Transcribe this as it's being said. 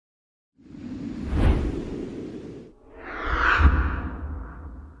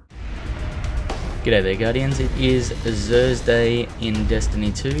G'day there, Guardians. It is Xur's day in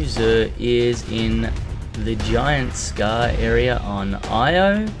Destiny 2. Xur is in the giant scar area on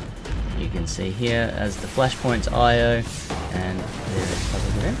Io. You can see here as the flashpoints Io, and there is a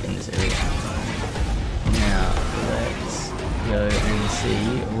public event in this area. Now, let's go and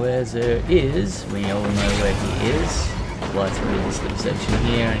see where Xur is. We all know where he is. Fly through this little section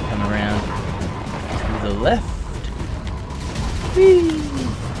here and come around to the left. Whee!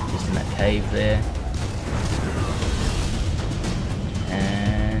 Just in that cave there.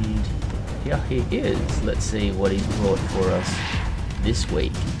 And here he is. Let's see what he's brought for us this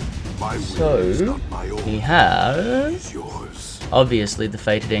week. So he has obviously the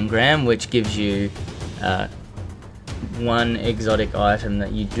Fated Engram, which gives you one exotic item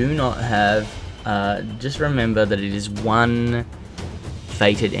that you do not have. Just remember that it is one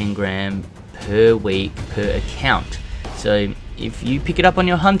Fated Engram per week per account. So if you pick it up on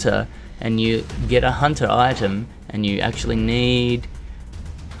your hunter and you get a hunter item and you actually need,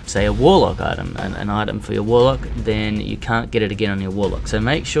 say, a warlock item, an item for your warlock, then you can't get it again on your warlock. So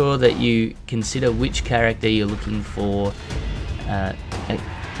make sure that you consider which character you're looking for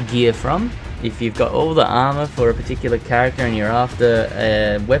gear from. If you've got all the armor for a particular character and you're after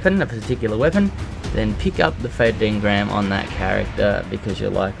a weapon, a particular weapon, then pick up the Fated Engram on that character, because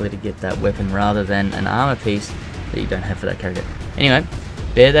you're likely to get that weapon rather than an armor piece that you don't have for that character. Anyway,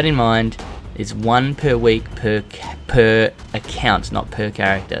 bear that in mind. It's one per week per account, not per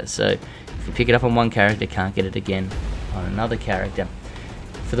character. So if you pick it up on one character, can't get it again on another character.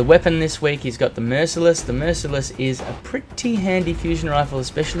 For the weapon this week, he's got the Merciless. The Merciless is a pretty handy fusion rifle,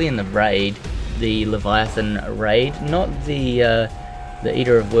 especially in the raid, the Leviathan raid. Not the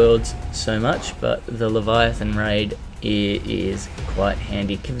Eater of Worlds so much, but the Leviathan raid is quite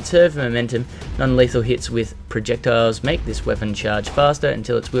handy. Conserve momentum. Non-lethal hits with projectiles make this weapon charge faster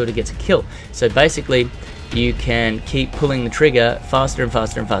until its wielder gets a kill. So basically, you can keep pulling the trigger faster and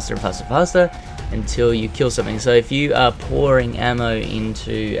faster and faster and faster and faster until you kill something. So if you are pouring ammo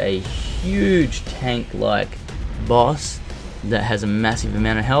into a huge tank-like boss that has a massive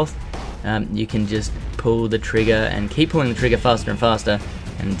amount of health, you can just pull the trigger and keep pulling the trigger faster and faster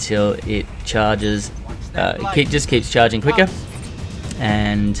until it charges. It just keeps charging quicker,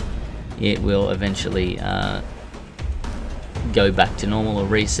 and it will eventually go back to normal or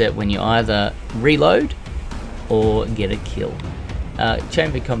reset when you either reload or get a kill.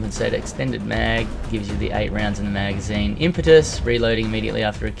 Chamber Compensator Extended Mag gives you the 8 rounds in the magazine. Impetus, reloading immediately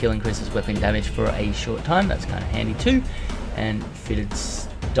after a kill, increases weapon damage for a short time. That's kind of handy too. And fitted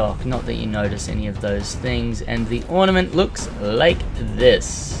stock, not that you notice any of those things. And the ornament looks like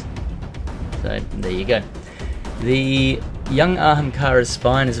this. So there you go. The Young Ahamkara's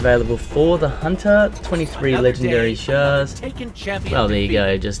Spine is available for the Hunter. 23 legendary shards. Well, there you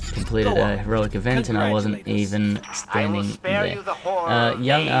go. Just completed a heroic event and I wasn't even standing there.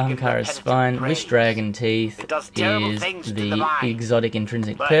 Young Ahamkara's Spine, Wish Dragon Teeth is the exotic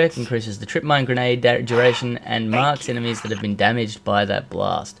intrinsic perk. Increases the trip mine grenade duration and marks enemies that have been damaged by that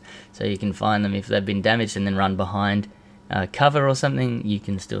blast. So you can find them if they've been damaged and then run behind cover or something. You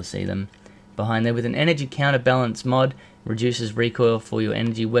can still see them behind there. With an energy counterbalance mod, reduces recoil for your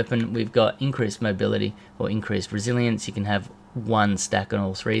energy weapon. We've got increased mobility or increased resilience. You can have one stack on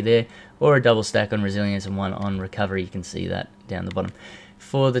all three there, or a double stack on resilience and one on recovery. You can see that down the bottom.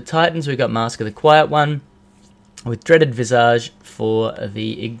 For the Titans, we've got Mask of the Quiet One with Dreaded Visage for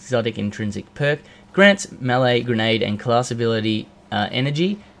the exotic intrinsic perk. Grants melee, grenade and class ability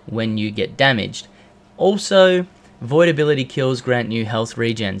energy when you get damaged. Also, Void ability kills grant new health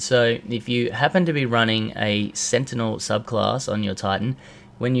regen. So if you happen to be running a Sentinel subclass on your Titan,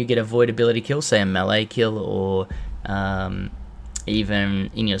 when you get a void ability kill, say a melee kill or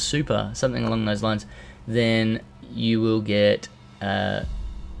even in your super, something along those lines, then you will get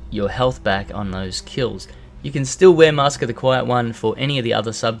your health back on those kills. You can still wear Mask of the Quiet One for any of the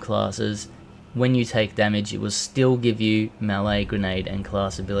other subclasses. When you take damage, it will still give you melee, grenade and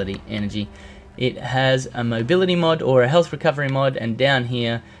class ability energy. It has a mobility mod or a health recovery mod, and down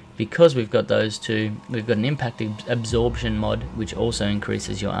here, because we've got those two, we've got an impact absorption mod, which also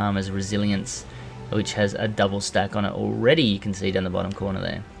increases your armor's resilience, which has a double stack on it already. You can see down the bottom corner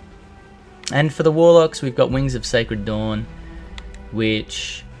there. And for the Warlocks, we've got Wings of Sacred Dawn,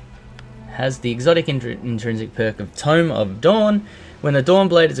 which has the exotic intrinsic perk of Tome of Dawn. When the Dawn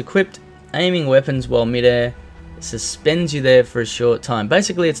Blade is equipped, aiming weapons while midair suspends you there for a short time.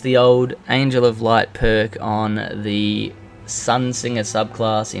 Basically, it's the old Angel of Light perk on the Sunsinger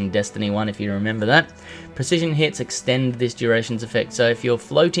subclass in Destiny 1, if you remember that. Precision hits extend this duration's effect. So if you're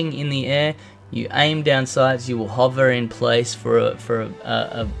floating in the air, you aim down sights, you will hover in place for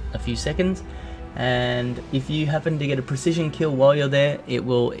a few seconds. and if you happen to get a precision kill while you're there, it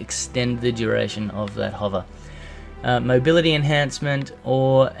will extend the duration of that hover. Mobility enhancement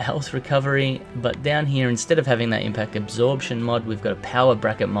or health recovery, but down here, instead of having that impact absorption mod, we've got a power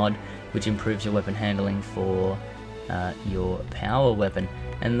bracket mod, which improves your weapon handling for your power weapon.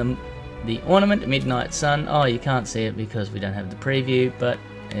 And the ornament, Midnight Sun, oh, you can't see it because we don't have the preview, but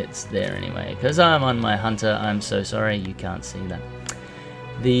it's there anyway. Because I'm on my hunter, I'm so sorry you can't see that.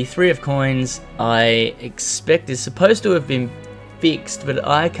 The 3 of coins, I expect is supposed to have been fixed, but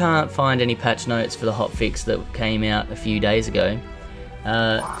I can't find any patch notes for the hot fix that came out a few days ago.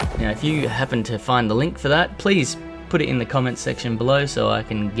 Now, if you happen to find the link for that, please put it in the comments section below so I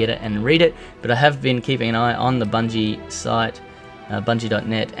can get it and read it. But I have been keeping an eye on the Bungie site,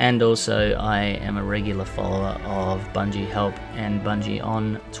 Bungie.net, and also I am a regular follower of Bungie Help and Bungie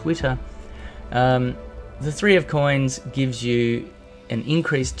on Twitter. The 3 of coins gives you an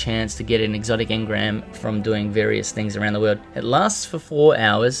increased chance to get an exotic engram from doing various things around the world. It lasts for 4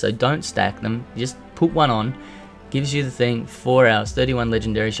 hours, so don't stack them, just put one on. Gives you the thing, 4 hours, 31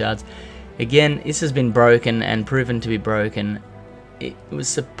 legendary shards. Again, this has been broken and proven to be broken. It was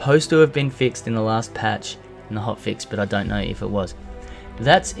supposed to have been fixed in the last patch, in the hotfix, but I don't know if it was.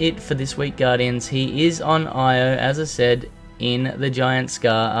 That's it for this week, Guardians. He is on IO, as I said, in the giant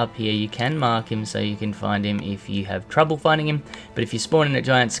scar up here. You can mark him so you can find him if you have trouble finding him, but if you spawn in a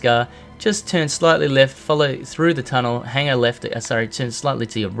giant scar, just turn slightly left, follow through the tunnel, hang a left, turn slightly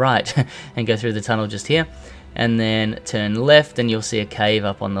to your right and go through the tunnel just here, and then turn left and you'll see a cave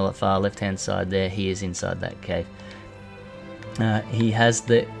up on the far left hand side there. He is inside that cave. He has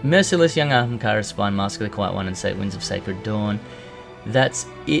the Merciless Young Ahamkara Spine, Mask of the Quiet One, and Winds of Sacred Dawn. That's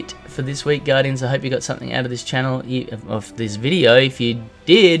it for this week, Guardians. I hope you got something out of this channel, of this video. If you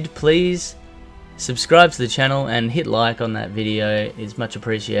did, please subscribe to the channel and hit like on that video. It's much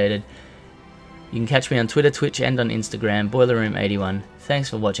appreciated. You can catch me on Twitter, Twitch, and on Instagram, BoylerRoom81. Thanks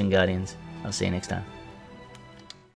for watching, Guardians. I'll see you next time.